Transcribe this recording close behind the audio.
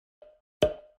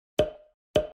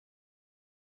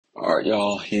Alright,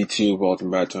 y'all. Hey, too.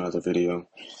 Welcome back to another video.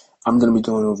 I'm gonna be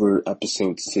going over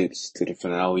episode 6 to the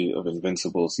finale of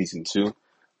Invincible season 2.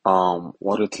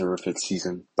 What a terrific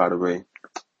season, by the way.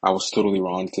 I was totally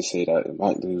wrong to say that it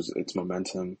might lose its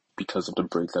momentum because of the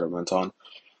break that it went on,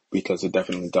 because it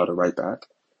definitely got it right back.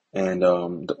 And,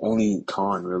 the only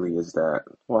con really is that,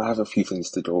 well, I have a few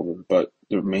things to go over, but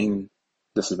the main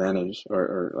disadvantage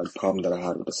or like problem that I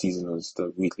had with the season was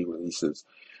the weekly releases.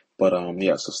 But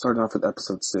yeah, so starting off with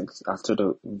episode 6, after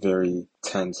the very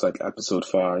tense like episode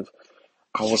 5,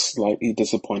 I was slightly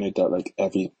disappointed that like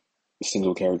every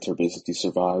single character basically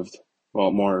survived. Well,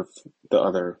 more of the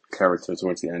other characters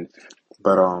towards the end.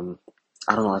 But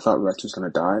I don't know, I thought Rex was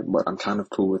gonna die, but I'm kind of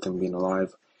cool with him being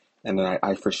alive. And then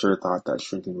I for sure thought that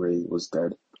Shrinking Ray was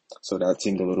dead. So that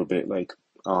seemed a little bit like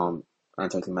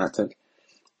anticlimactic.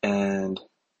 And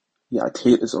yeah,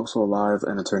 Kate is also alive,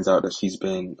 and it turns out that she's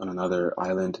been on another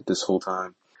island this whole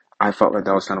time. I felt like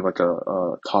that was kind of like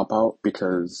a cop out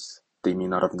because they may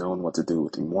not have known what to do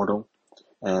with Immortal,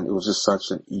 and it was just such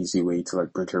an easy way to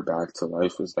like bring her back to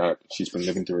life. Is that she's been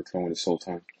living through a clone this whole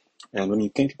time, and when you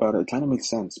think about it, it kind of makes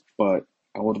sense. But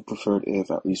I would have preferred if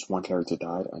at least one character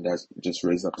died, and that just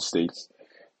raised up the stakes.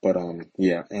 But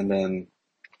yeah, and then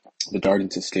the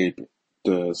Guardians escape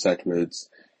the Sacreds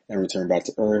and return back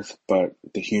to Earth, but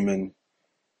the human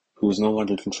who is no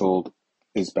longer controlled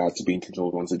is back to being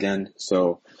controlled once again.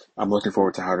 So I'm looking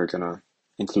forward to how they're gonna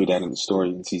include that in the story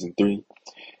in season 3.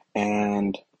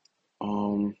 And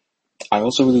um, I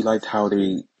also really liked how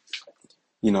they,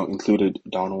 included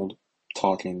Donald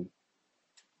talking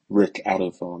Rick out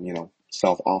of,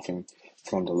 self-offing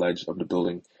from the ledge of the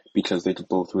building because they could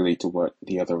both relate to what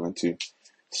the other went to.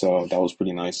 So that was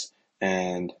pretty nice.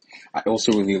 And I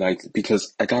also really liked,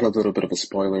 because I got a little bit of a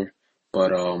spoiler,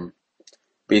 but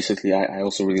basically I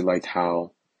also really liked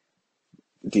how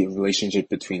the relationship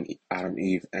between Adam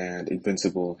Eve and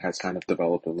Invincible has kind of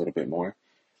developed a little bit more.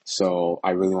 So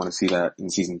I really want to see that in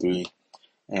season 3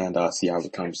 and see how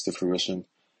it comes to fruition.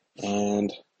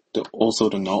 And also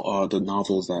the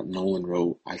novels that Nolan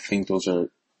wrote, I think those are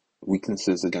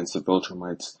weaknesses against the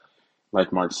Viltrumites.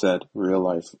 Like Mark said,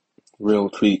 real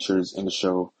creatures in the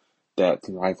show that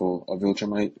can rival a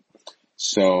Viltrumite.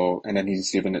 So, and then he's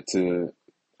given it to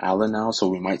Alan now, so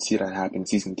we might see that happen in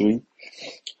season 3.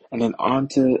 And then on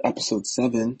to episode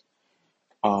 7.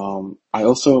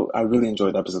 I really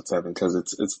enjoyed episode 7 because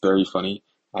it's very funny.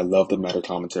 I love the meta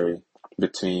commentary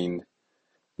between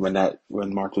when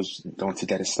Mark was going to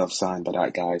get his stuff signed by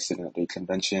that guy sitting at the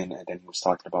convention, and then he was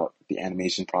talking about the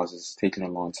animation process taking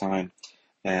a long time,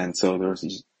 and so there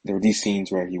were these scenes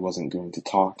where he wasn't going to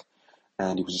talk,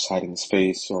 and he was just hiding his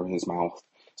face or his mouth.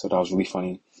 So that was really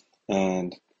funny.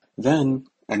 And then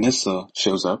Anissa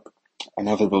shows up,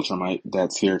 another Viltrumite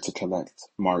that's here to collect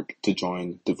Mark to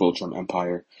join the Viltrum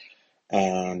Empire,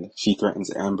 and she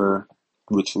threatens Amber,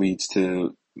 which leads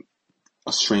to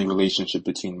a strained relationship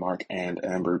between Mark and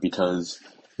Amber because,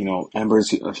 Amber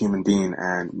is a human being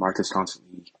and Mark is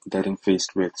constantly getting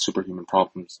faced with superhuman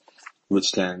problems,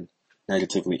 which can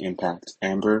negatively impact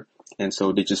Amber. And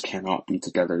so they just cannot be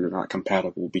together. They're not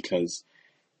compatible because,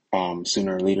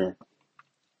 sooner or later,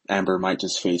 Amber might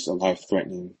just face a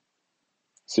life-threatening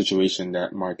situation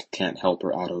that Mark can't help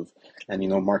her out of. And,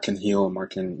 Mark can heal,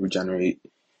 Mark can regenerate,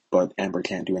 but Amber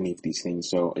can't do any of these things.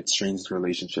 So it strains the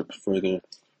relationship further,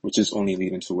 which is only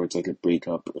leading towards like a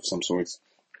breakup of some sorts.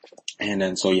 And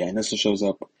then, so yeah, Nessa shows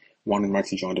up, wanting Mark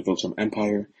to join the Viltrum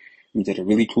Empire. We did a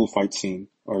really cool fight scene,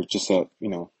 or just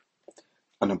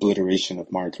an obliteration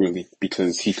of Mark really,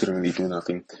 because he couldn't really do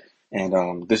nothing.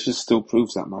 And this just still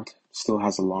proves that Mark still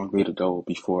has a long way to go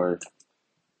before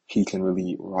he can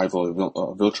really rival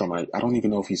Viltrumite. I don't even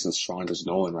know if he's as strong as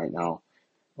Nolan right now,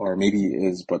 or maybe he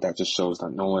is, but that just shows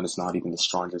that Nolan is not even the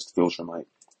strongest Viltrumite.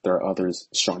 There are others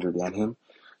stronger than him.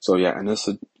 So yeah,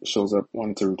 Anissa shows up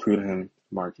wanting to recruit him.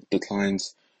 Mark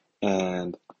declines,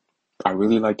 and I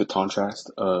really like the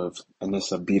contrast of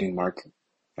Anissa beating Mark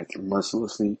like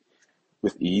mercilessly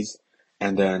with ease,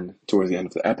 and then towards the end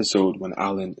of the episode when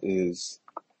Alan is,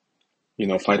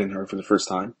 fighting her for the first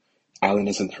time, Alan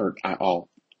isn't hurt at all.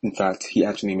 In fact, he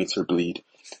actually makes her bleed,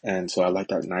 and so I like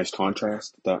that nice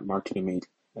contrast that Mark could have made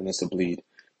Anissa bleed,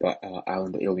 but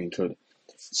Alan the alien could.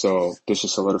 So this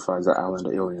just solidifies that Alan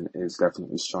the alien is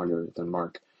definitely stronger than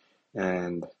Mark.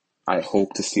 And I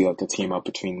hope to see like a team up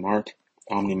between Mark,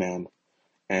 Omni-Man,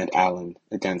 and Alan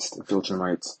against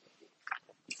Viltrumites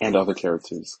and other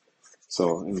characters.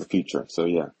 So in the future. So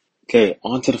yeah. Okay,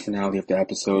 on to the finale of the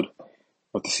episode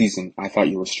of the season. I thought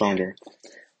you were stronger.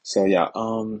 So yeah,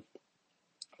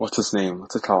 what's his name?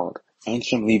 What's it called?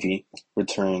 Angstrom Levy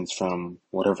returns from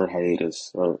whatever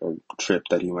hiatus or trip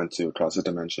that he went to across the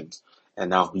dimensions, and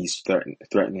now he's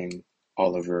threatening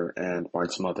Oliver and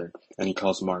Mark's mother, and he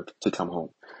calls Mark to come home.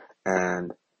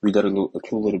 And we got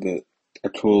a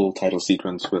cool title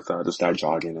sequence with this guy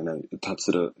jogging, and then it cuts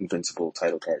to the Invincible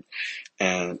title card.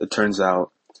 And it turns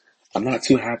out I'm not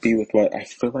too happy with what I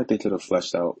feel like they could have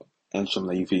fleshed out Anshem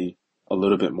Levy a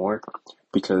little bit more,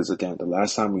 because again, the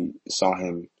last time we saw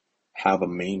him have a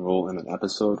main role in an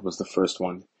episode was the first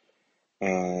one,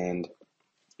 and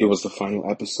it was the final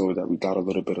episode that we got a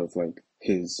little bit of like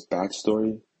his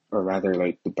backstory, or rather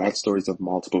like the backstories of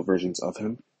multiple versions of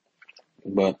him.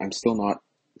 But I'm still not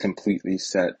completely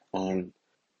set on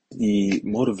the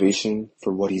motivation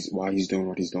for why he's doing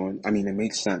what he's doing. I mean, it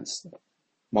makes sense.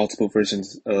 Multiple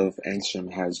versions of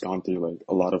Angstrom has gone through like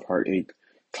a lot of heartache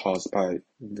caused by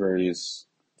variants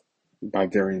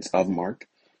of Mark.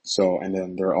 So, and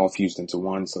then they're all fused into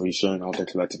one. So he's sharing all their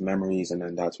collective memories, and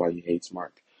then that's why he hates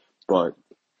Mark. But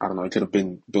I don't know, it could have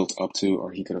been built up to,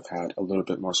 or he could have had a little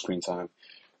bit more screen time.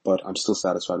 But I'm still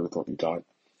satisfied with what we got.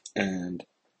 And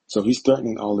so he's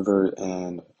threatening Oliver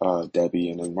and Debbie,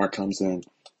 and then Mark comes in,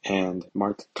 and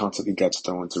Mark constantly gets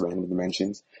thrown into random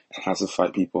dimensions and has to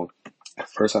fight people. At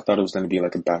first, I thought it was going to be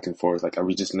like a back and forth. Like, are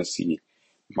we just going to see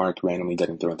Mark randomly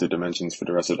getting thrown into dimensions for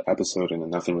the rest of the episode, and then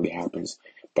nothing really happens?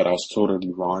 But I was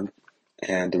totally wrong.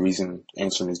 And the reason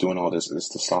Ansem is doing all this is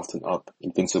to soften up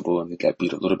Invincible and to get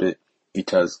beat a little bit,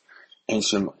 because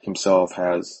Ansem himself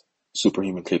has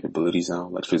superhuman capabilities now,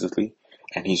 like physically,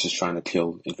 and he's just trying to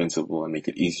kill Invincible and make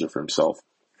it easier for himself.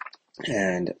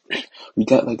 And we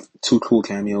got like 2 cool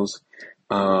cameos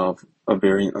of a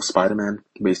variant of Spider-Man,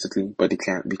 basically, but they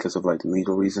can't because of like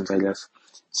legal reasons, I guess.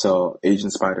 So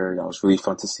Agent Spider, that was really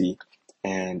fun to see,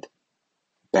 and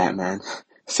Batman,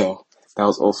 so that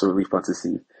was also really fun to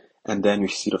see. And then we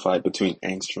see the fight between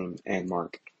Angstrom and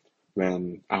Mark,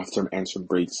 when after Angstrom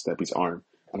breaks Debbie's arm,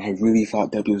 and I really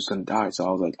thought Debbie was gonna die, so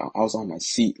I was like, I was on my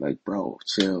seat, like, bro,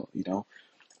 chill, you know?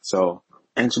 So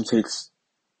Angstrom takes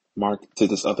Mark to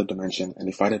this other dimension, and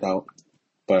they fight it out,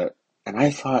 and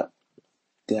I thought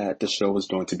that the show was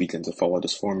going to begin to follow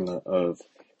this formula of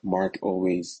Mark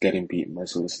always getting beat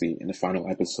mercilessly in the final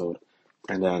episode,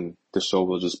 and then the show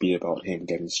will just be about him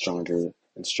getting stronger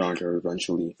and stronger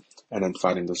eventually, and then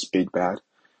fighting this big bad.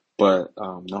 But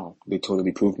no, they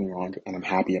totally proved me wrong, and I'm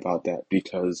happy about that,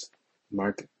 because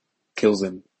Mark kills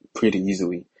him pretty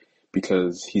easily,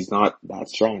 because he's not that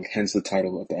strong, hence the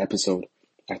title of the episode,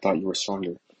 I Thought You Were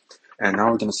Stronger. And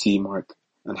now we're going to see Mark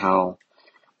and how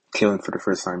killing for the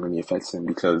first time really affects him,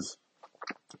 because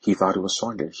he thought he was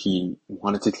stronger. He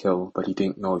wanted to kill, but he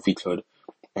didn't know if he could.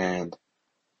 And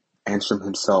Angstrom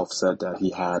himself said that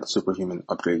he had superhuman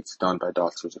upgrades done by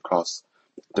doctors across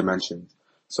dimensions.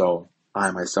 So I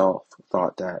myself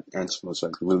thought that Angstrom was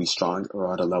like really strong,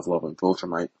 or at a level of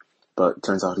Viltrumite, but it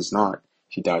turns out he's not.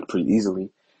 He died pretty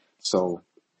easily. So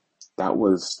that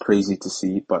was crazy to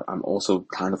see, but I'm also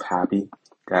kind of happy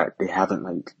that they haven't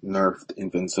like nerfed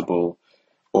Invincible,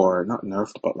 or not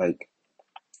nerfed, but like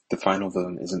the final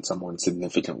villain isn't someone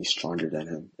significantly stronger than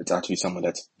him. It's actually someone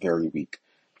that's very weak.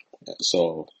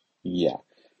 So yeah.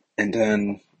 And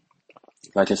then,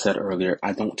 like I said earlier,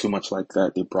 I don't too much like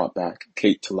that they brought back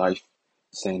Kate to life,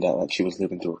 saying that like she was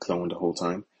living through a clone the whole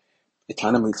time. It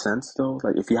kind of makes sense though.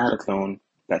 Like if you had a clone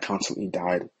that constantly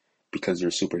died because you're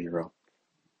a superhero,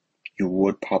 it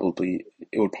would probably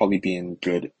be in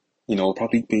good, it would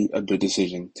probably be a good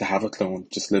decision to have a clone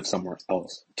just live somewhere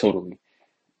else, totally.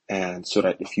 And so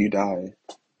that if you die,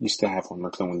 you still have one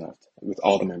more clone left with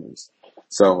all the memories.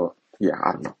 So yeah,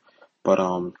 I don't know. But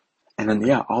and then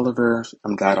yeah, Oliver,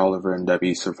 I'm glad Oliver and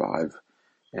Debbie survive.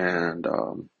 And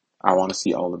I want to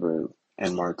see Oliver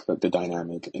and Mark, like the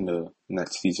dynamic in the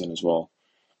next season as well.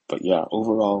 But yeah,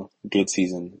 overall, good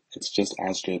season. It's just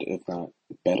as good, if not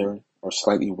better, or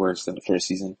slightly worse than the first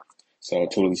season. So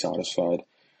totally satisfied.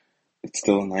 It's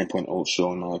still a 9.0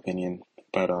 show in my opinion.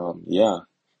 But yeah.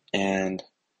 And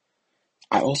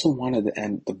I also wanted to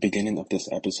end the beginning of this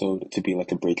episode to be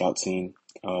like a breakout scene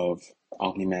of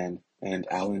Omni-Man and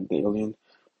Alan the alien.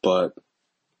 But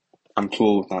I'm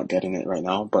cool with not getting it right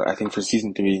now. But I think for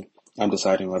season 3, I'm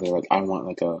deciding whether like I want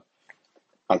like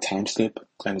a time skip,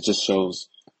 and it just shows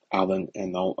Alan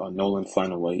and Nolan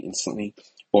flying away instantly,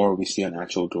 or we see an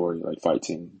actual Dory like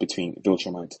fighting between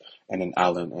Viltrumites and then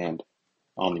Alan and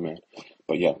Omni-Man.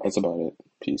 But yeah, that's about it.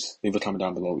 Peace. Leave a comment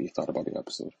down below what you thought about the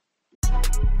episode.